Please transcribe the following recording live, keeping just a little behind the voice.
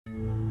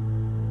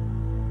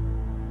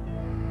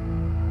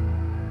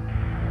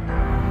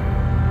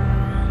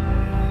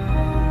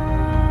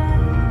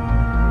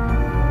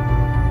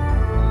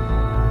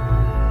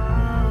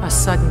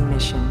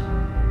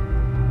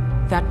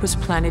was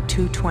Planet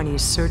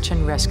 220's search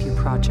and rescue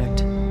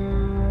project.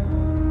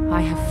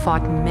 I have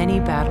fought many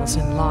battles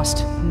and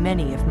lost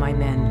many of my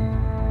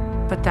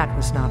men, but that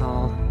was not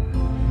all.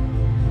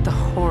 The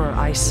horror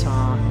I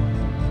saw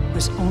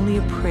was only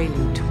a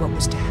prelude to what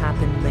was to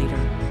happen later.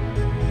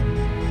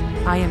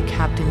 I am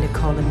Captain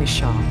Nicola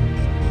Michaud,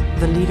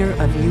 the leader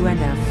of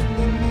UNF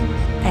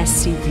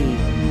SCV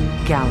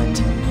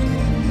Gallant,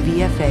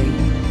 VFA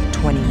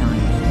 29.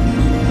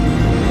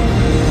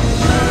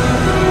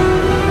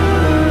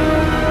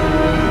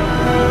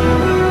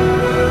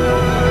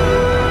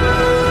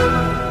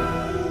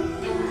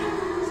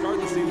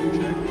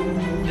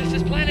 This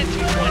is Planet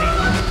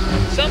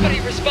 220. Somebody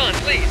respond,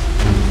 please.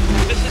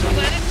 This is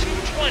Planet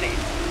 220.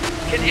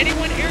 Can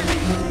anyone hear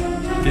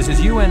me? This is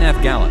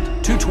UNF Gallant.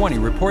 220,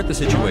 report the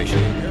situation.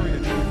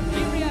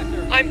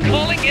 I'm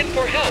calling in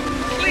for help.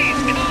 Please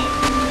come.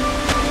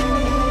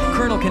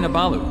 Colonel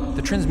Kinabalu,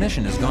 the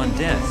transmission has gone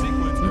dead.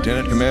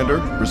 Lieutenant Commander,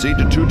 proceed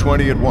to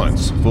 220 at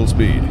once. Full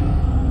speed.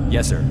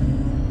 Yes, sir.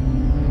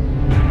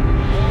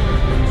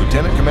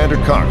 Lieutenant Commander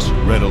Cox,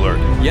 red alert.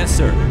 Yes,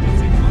 sir.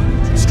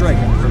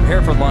 Striker,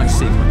 prepare for launch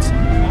sequence.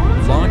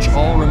 Launch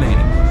all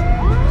remaining.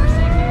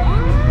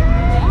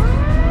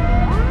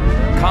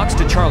 Cox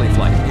to Charlie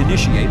Flight,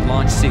 initiate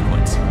launch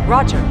sequence.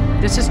 Roger,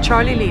 this is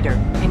Charlie Leader,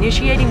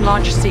 initiating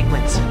launch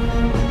sequence.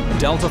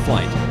 Delta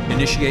Flight,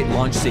 initiate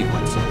launch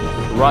sequence.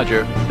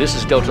 Roger, this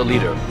is Delta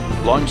Leader.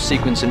 Launch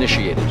sequence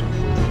initiated.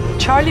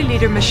 Charlie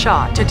Leader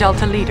Michaud to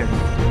Delta Leader.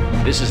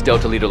 This is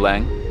Delta Leader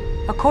Lang.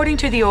 According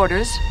to the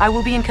orders, I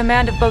will be in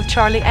command of both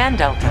Charlie and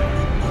Delta.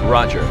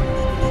 Roger.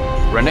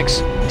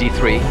 Renix,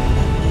 D3.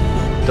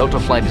 Delta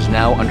Flight is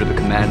now under the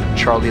command of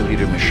Charlie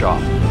Leader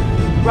Michaud.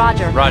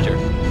 Roger. Roger.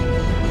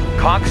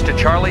 Cox to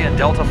Charlie and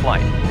Delta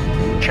Flight.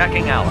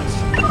 Checking Alice.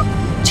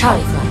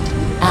 Charlie Flight,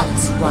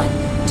 Alice 1,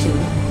 2,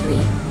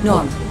 3,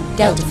 normal.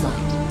 Delta Flight,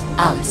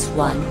 Alice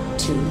 1,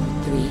 2,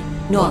 3,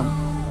 normal.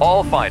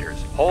 All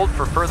fighters, hold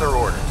for further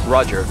orders.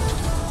 Roger.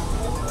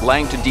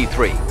 Lang to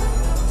D3.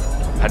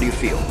 How do you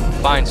feel?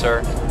 Fine,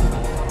 sir.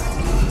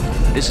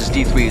 This is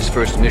D3's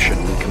first mission,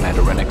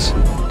 Commander Renix.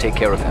 Take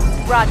care of him.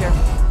 Roger.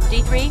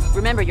 D3,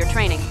 remember your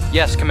training.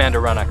 Yes,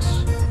 Commander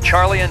Renix.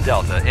 Charlie and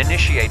Delta,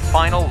 initiate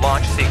final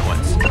launch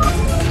sequence.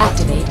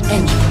 Activate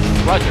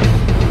engine. Roger.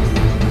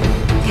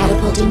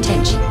 Catapult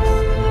intention.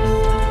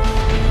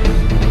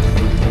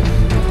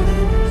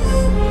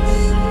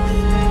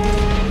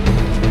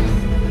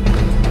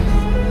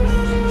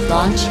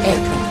 Launch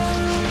aircraft.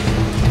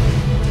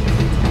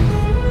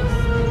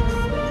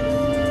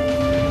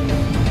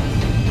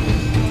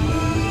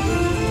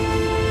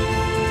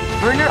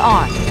 Burner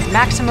on,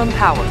 maximum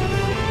power.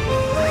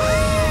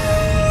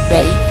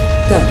 Ready,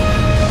 go.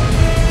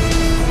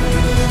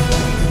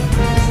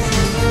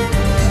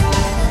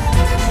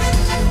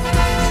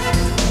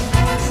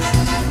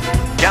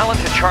 Gallant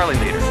to Charlie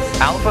Leader.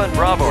 Alpha and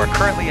Bravo are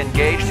currently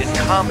engaged in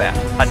combat.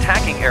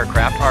 Attacking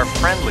aircraft are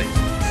friendlies.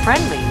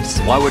 Friendlies?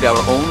 Why would our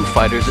own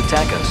fighters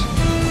attack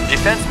us?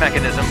 Defense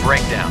mechanism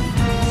breakdown.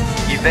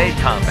 Evade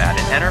combat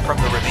and enter from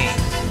the ravine.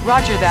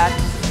 Roger that.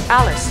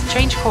 Alice,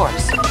 change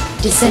course.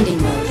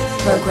 Descending mode.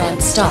 Program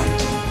start.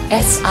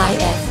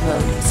 SIF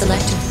mode.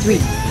 Selector 3.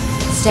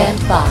 Stand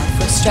by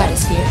for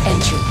stratosphere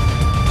entry.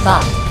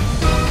 5,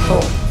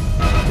 4,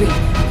 3,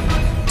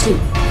 2,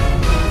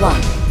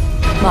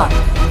 1. Mark.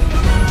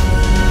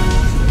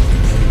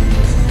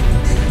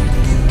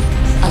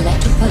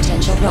 Electric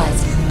potential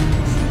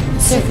rising.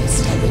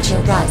 Surface temperature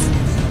rising.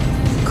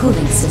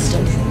 Cooling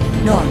system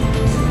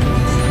normal.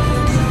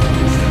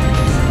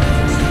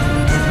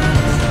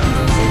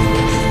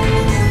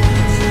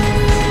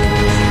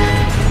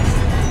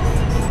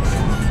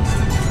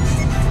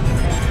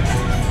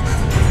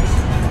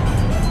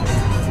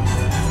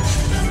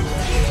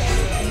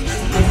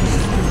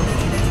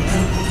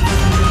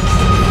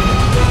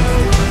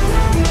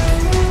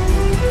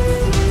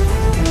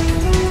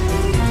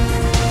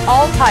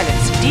 All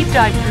pilots, deep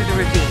dive through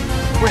the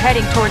ravine. We're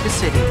heading toward the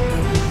city.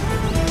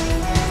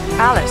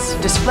 Alice,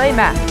 display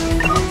map.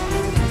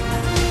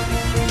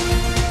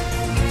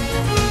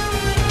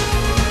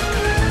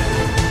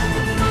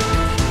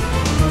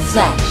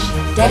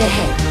 Flash. Dead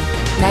ahead.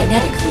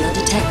 Magnetic field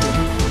detected.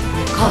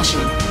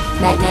 Caution.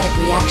 Magnetic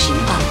reaction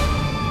up.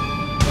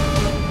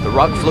 The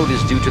rock float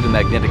is due to the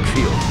magnetic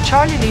field.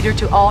 Charlie Leader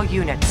to all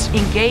units.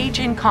 Engage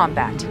in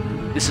combat.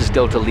 This is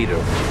Delta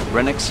Leader.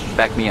 Renix,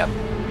 back me up.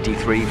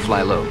 D3,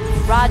 fly low.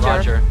 Roger.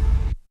 Roger.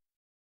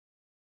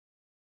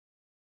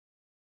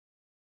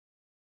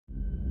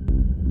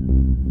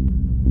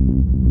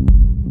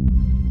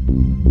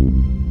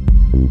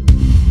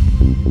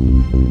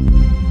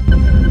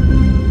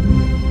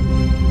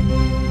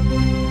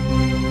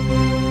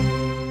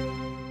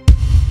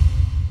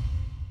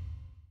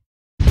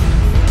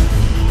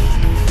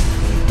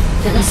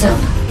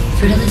 Philosoma.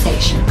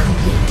 Fertilization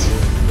complete.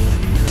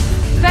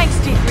 Thanks,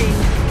 D3.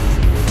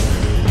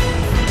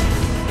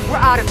 We're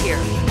out of here.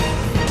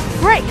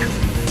 Break!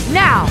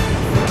 Now!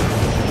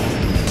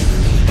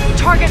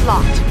 Target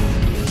locked.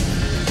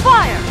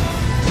 Fire!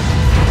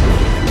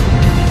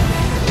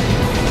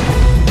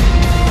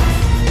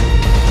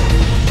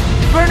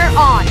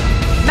 on!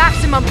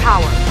 Maximum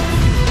power!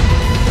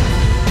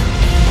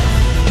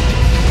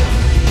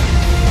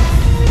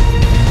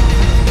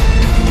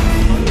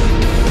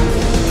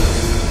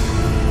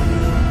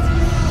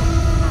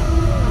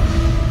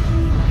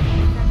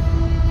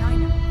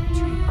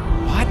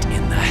 What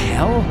in the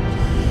hell?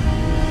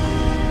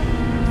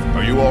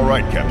 Are you all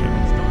right, Captain?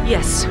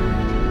 Yes,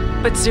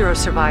 but 0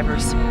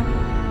 survivors.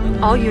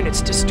 All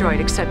units destroyed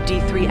except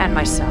D3 and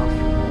myself.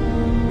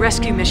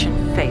 Rescue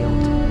mission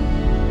failed.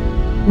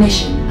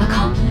 Mission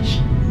accomplished.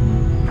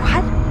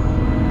 What?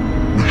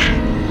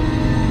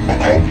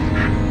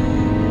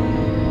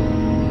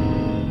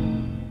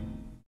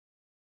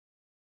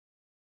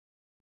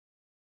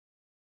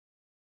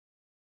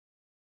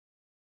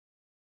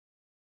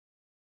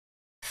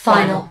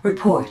 Final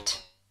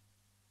report.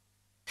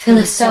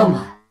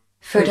 Philosoma.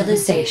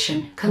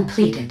 Fertilization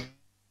completed.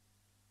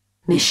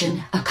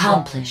 Mission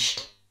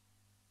accomplished.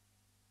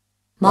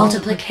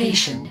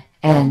 Multiplication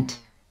and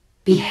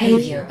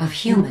behavior of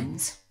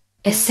humans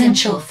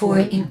essential for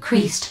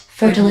increased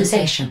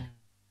fertilization.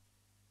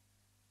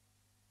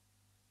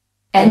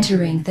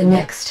 Entering the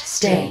next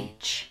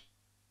stage.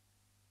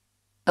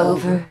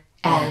 Over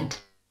and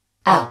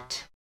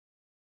out.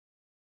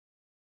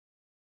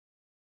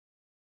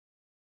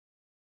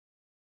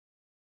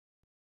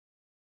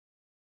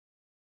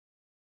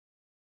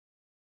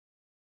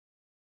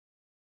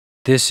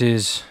 This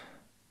is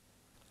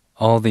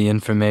all the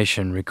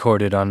information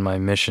recorded on my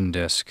mission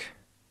disk.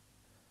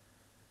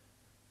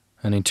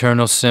 An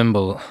eternal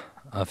symbol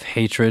of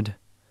hatred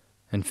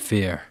and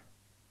fear.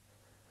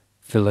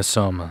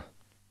 Philosoma.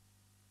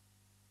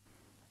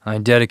 I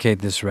dedicate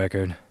this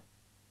record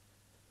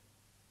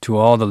to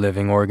all the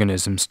living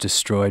organisms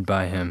destroyed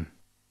by him,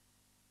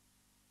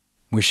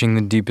 wishing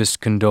the deepest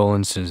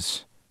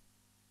condolences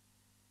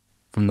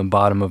from the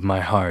bottom of my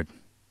heart.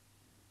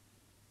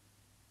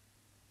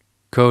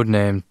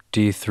 Codename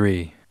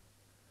D3.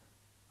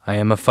 I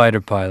am a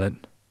fighter pilot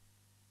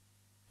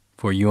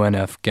for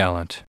UNF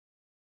Gallant.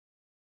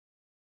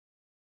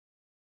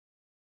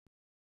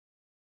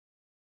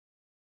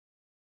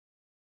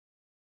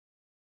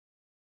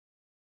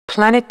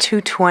 Planet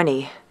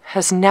 220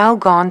 has now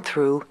gone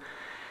through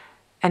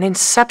an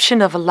inception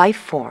of a life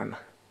form,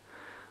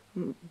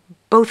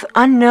 both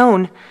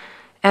unknown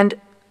and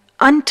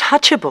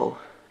untouchable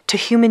to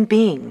human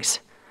beings.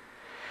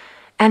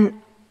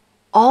 An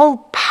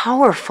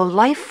all-powerful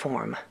life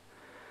form.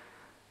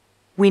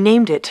 We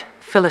named it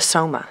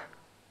Philosoma.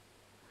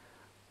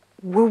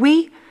 Were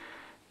we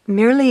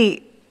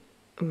merely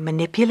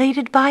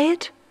manipulated by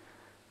it?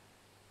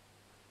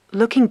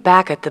 Looking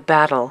back at the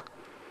battle,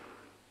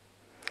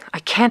 I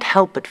can't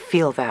help but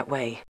feel that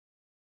way.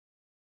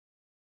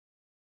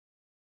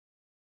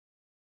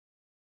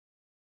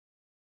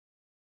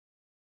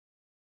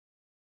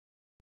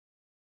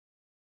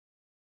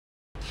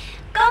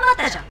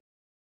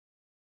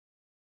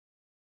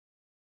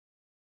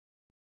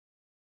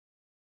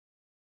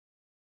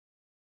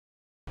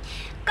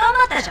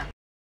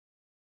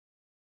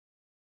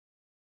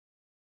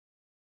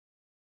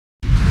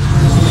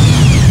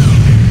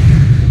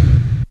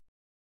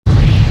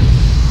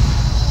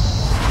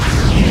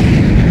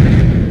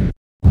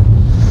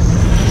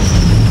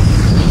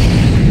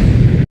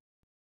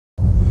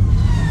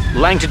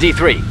 Lang to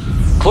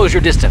D3. Close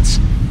your distance.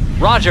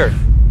 Roger.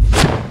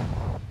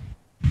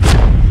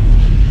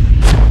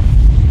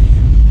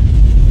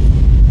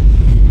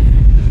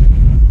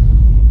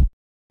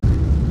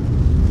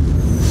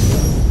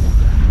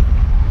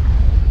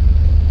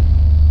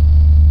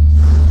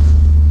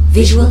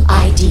 Visual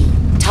ID.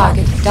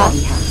 Target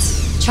doggy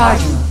house.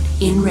 Charge mode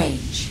in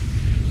range.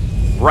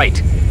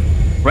 Right.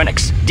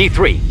 Renix,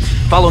 D3.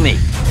 Follow me.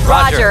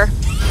 Roger.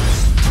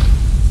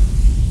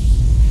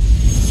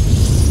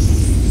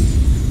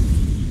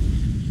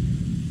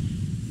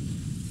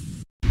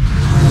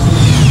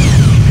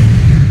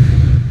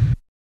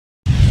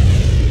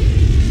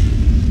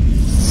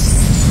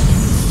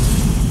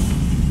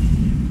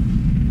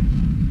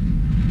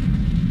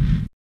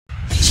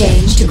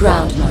 Change to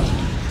ground mode.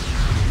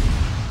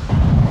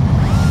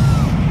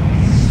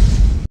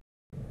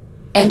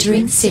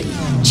 Entering city.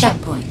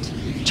 Checkpoint.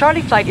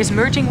 Charlie Flight is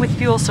merging with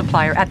fuel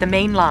supplier at the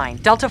main line.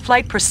 Delta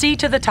Flight, proceed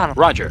to the tunnel.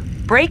 Roger.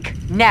 Brake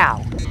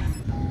now.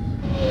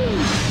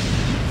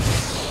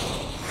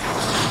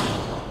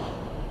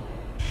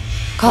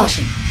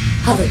 Caution.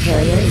 Hover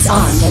carrier is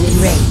armed and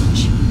in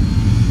range.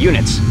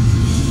 Units.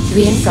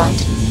 3 in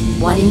front,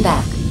 1 in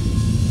back.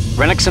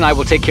 Renix and I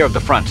will take care of the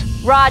front.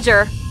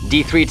 Roger.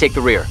 D3 take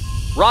the rear.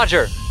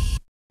 Roger.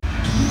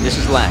 This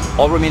is Lang.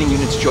 All remaining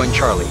units join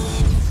Charlie.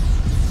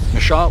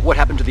 Nasha, what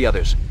happened to the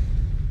others?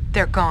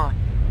 They're gone.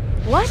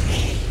 What?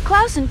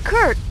 Klaus and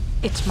Kurt.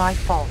 It's my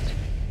fault.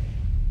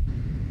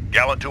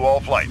 Gallant to all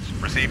flights.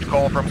 Received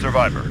call from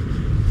survivor.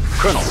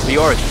 Colonel, the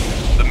origin.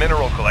 The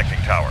mineral collecting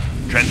tower.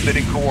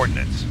 Transmitting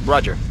coordinates.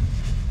 Roger.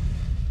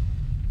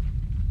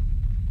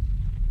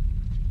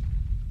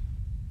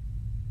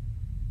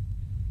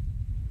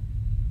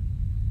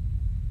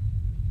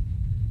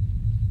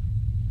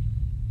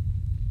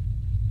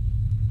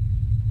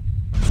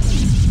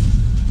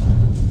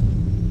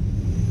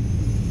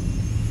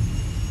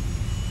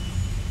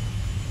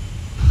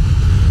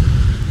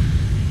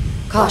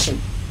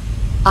 Caution.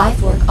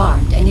 I-Fork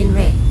armed and in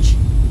range.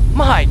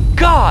 My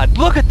God,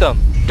 look at them!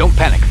 Don't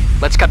panic.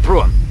 Let's cut through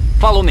them.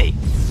 Follow me.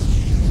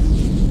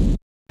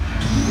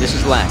 This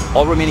is Lang.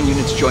 All remaining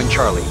units join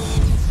Charlie.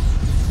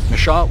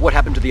 Misha, what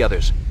happened to the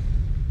others?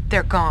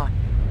 They're gone.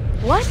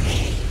 What?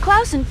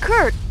 Klaus and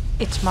Kurt?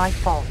 It's my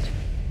fault.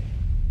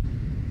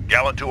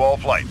 Gallant to all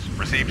flights.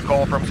 Received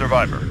call from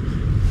Survivor.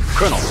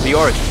 Colonel, the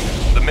origin.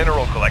 The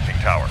mineral collecting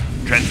tower.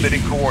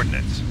 Transmitting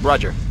coordinates.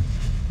 Roger.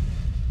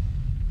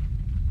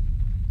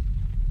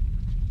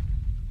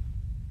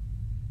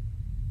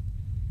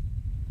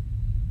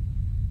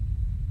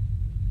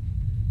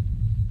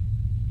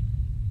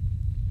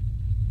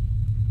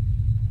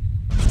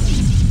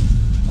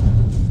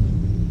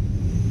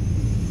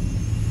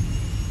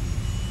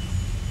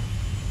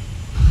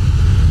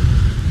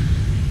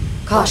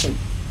 Caution.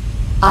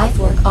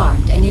 I-Fork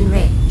armed and in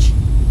range.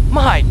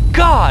 My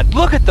God,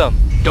 look at them!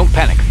 Don't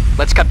panic.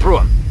 Let's cut through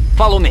them.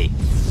 Follow me.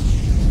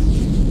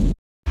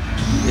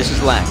 This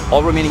is Lang.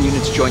 All remaining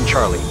units join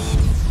Charlie.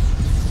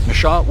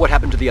 Misha, what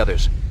happened to the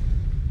others?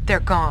 They're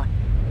gone.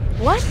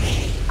 What?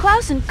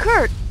 Klaus and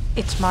Kurt?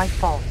 It's my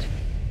fault.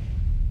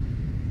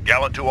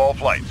 Gallant to all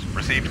flights.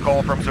 Received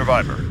call from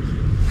Survivor.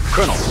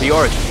 Colonel, the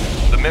origin.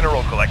 The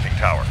mineral collecting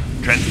tower.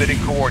 Transmitting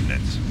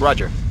coordinates.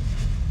 Roger.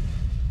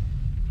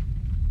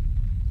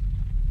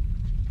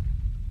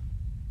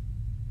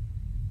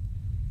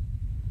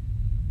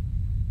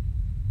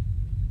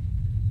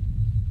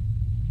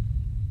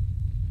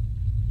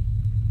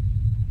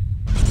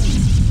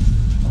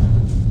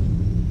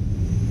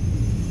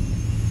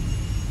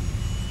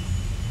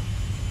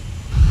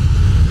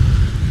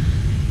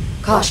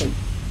 Caution.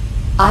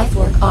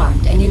 I-Fork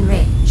armed and in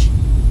range.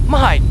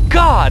 My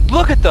God,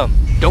 look at them!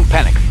 Don't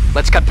panic.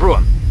 Let's cut through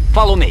them.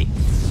 Follow me.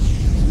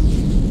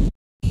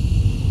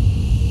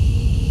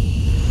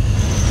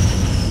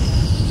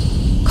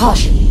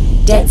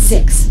 Caution. Dead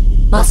 6.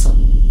 Muscle.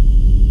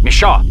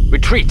 Misha,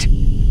 retreat.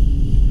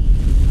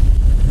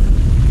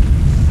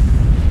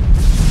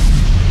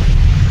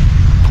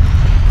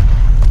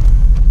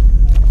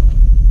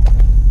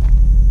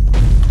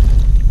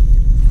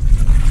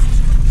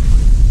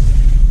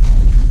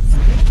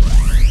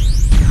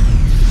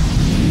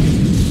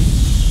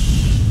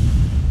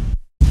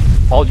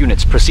 All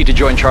units, proceed to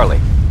join Charlie.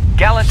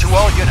 Gallant to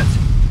all units.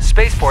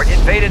 Spaceport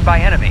invaded by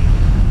enemy.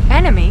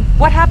 Enemy?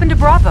 What happened to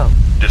Bravo?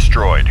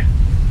 Destroyed.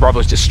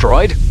 Bravo's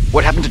destroyed?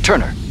 What happened to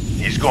Turner?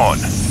 He's gone.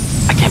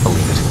 I can't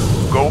believe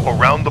it. Go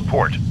around the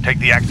port. Take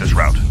the access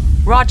route.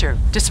 Roger.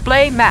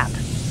 Display map.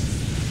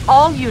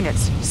 All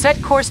units,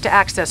 set course to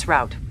access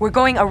route. We're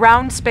going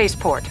around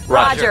spaceport.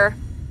 Roger.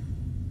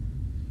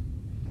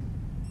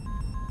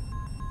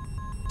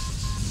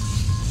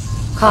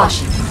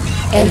 Caution.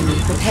 Enemy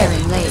preparing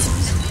lasers.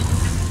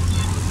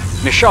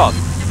 Misha,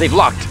 they've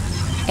locked.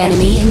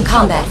 Enemy in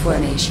combat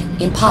formation.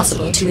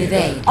 Impossible to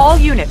evade. All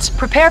units,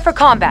 prepare for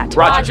combat.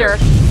 Roger.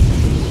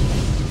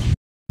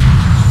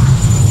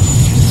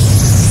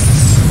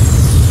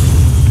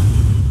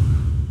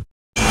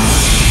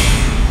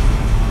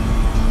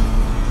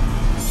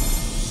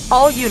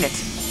 All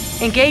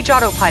units, engage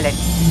autopilot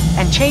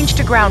and change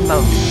to ground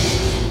mode.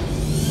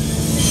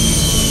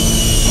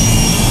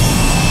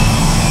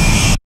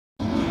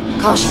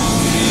 Caution.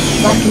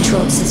 Flight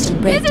control system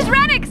breakdown. This is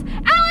Renix!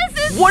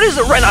 Alice is... What is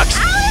a Renox?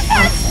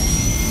 Alice!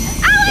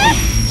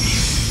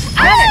 Alice!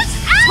 Alice,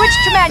 switch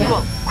to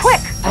manual,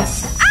 quick!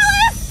 Alice!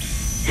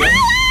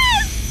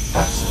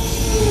 Alice!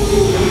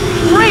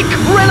 Break,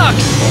 Renox!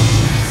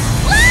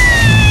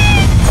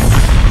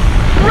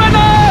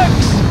 Renox!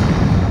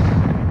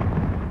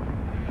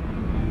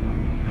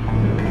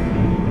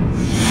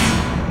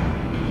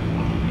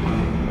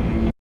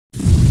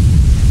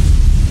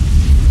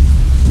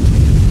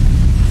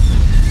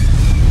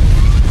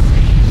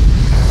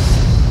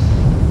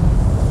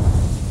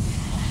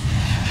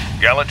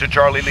 Gallant to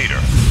Charlie Leader.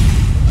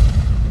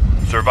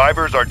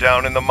 Survivors are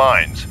down in the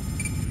mines.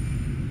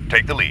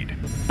 Take the lead.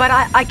 But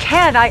I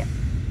can't,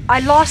 I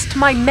lost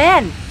my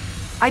men.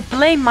 I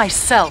blame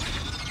myself.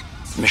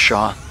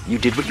 Misha, you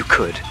did what you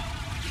could.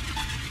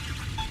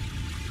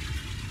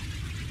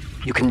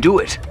 You can do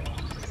it.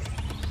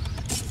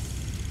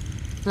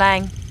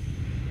 Lang,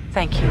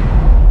 thank you.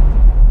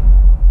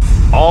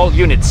 All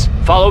units,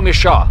 follow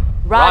Misha.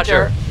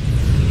 Roger.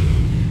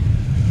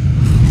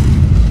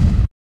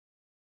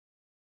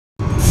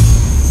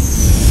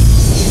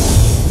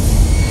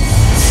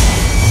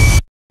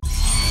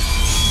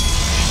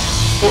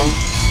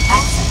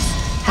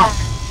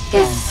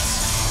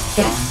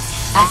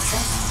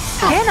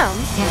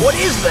 What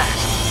is that?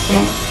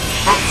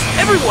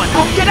 Everyone,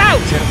 get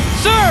out!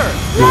 Sir!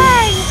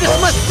 Lang! This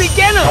must be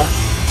Genom!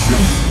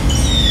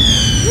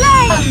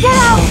 Lang, get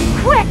out!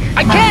 Quick!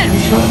 I can't!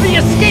 The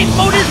escape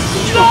mode is...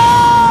 No!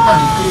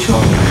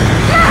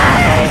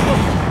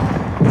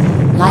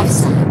 Life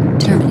sign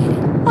terminated.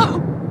 Oh,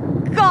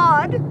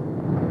 God!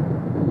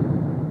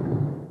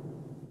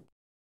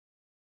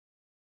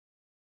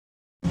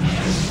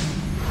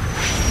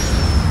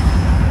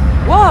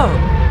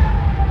 Whoa!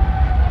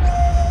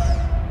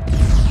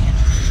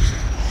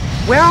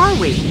 Where are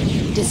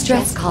we?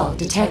 Distress call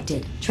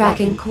detected.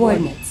 Tracking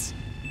coordinates.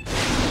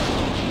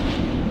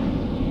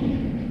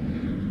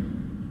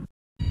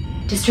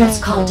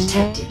 Distress call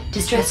detected.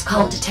 Distress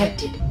call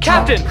detected.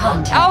 Captain! Target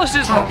contact. Alice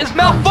is Target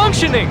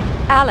malfunctioning!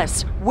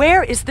 Alice,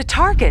 where is the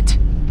target?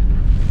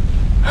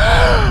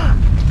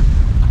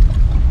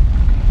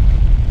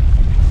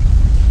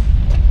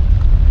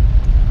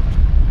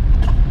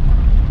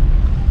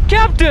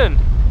 Captain!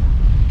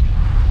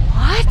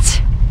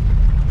 What?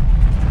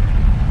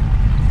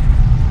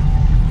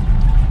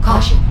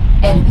 Caution.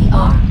 Enemy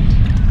armed.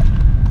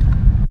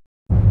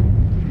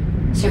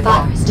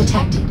 Survivors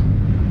detected.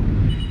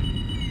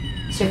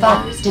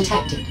 Survivors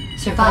detected.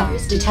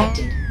 Survivors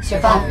detected.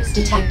 Survivors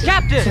detected.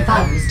 Captain!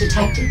 Survivors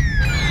detected.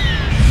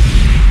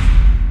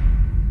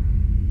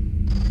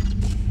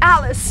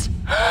 Alice!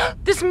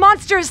 This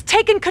monster has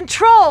taken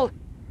control!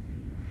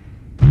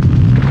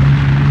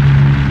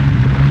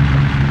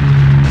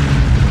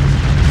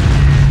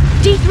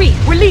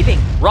 D3, we're leaving!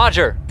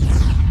 Roger.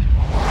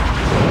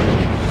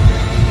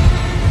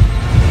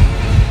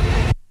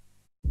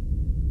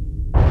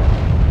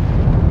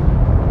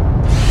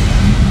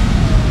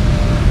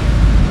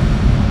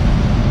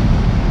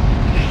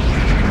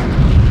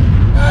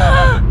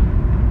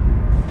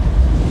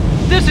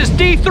 This is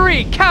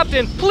D3!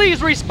 Captain,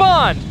 please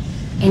respond!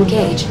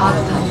 Engage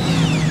autopilot.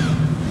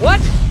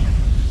 What?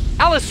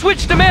 Alice,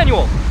 switch to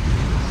manual!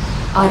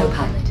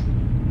 Autopilot.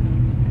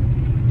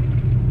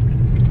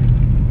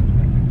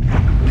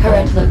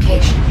 Current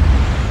location.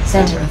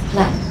 Center of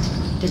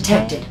planet.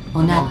 Detected.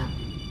 Monella.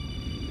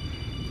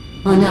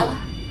 Monella.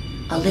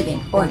 A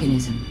living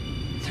organism.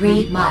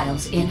 3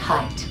 miles in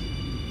height.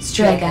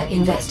 Strega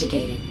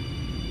investigating.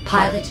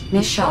 Pilot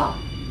Miss Shaw.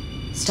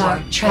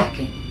 Start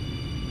tracking.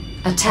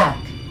 Attack.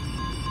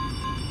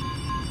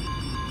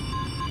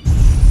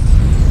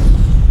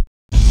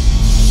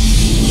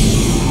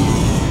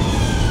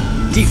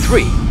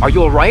 D3, are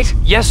you alright?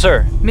 Yes,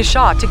 sir.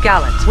 Misha to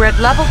Gallant. We're at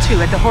level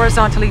 2 at the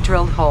horizontally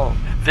drilled hole.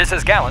 This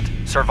is Gallant.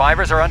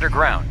 Survivors are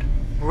underground.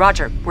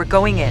 Roger, we're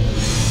going in.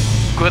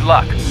 Good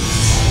luck.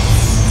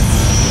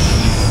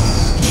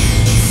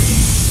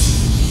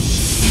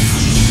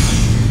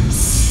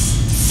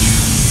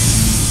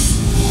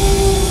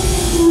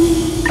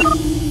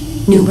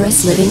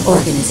 Numerous living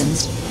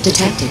organisms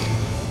detected.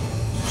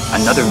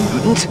 Another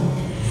mutant?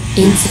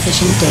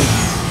 Insufficient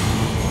data.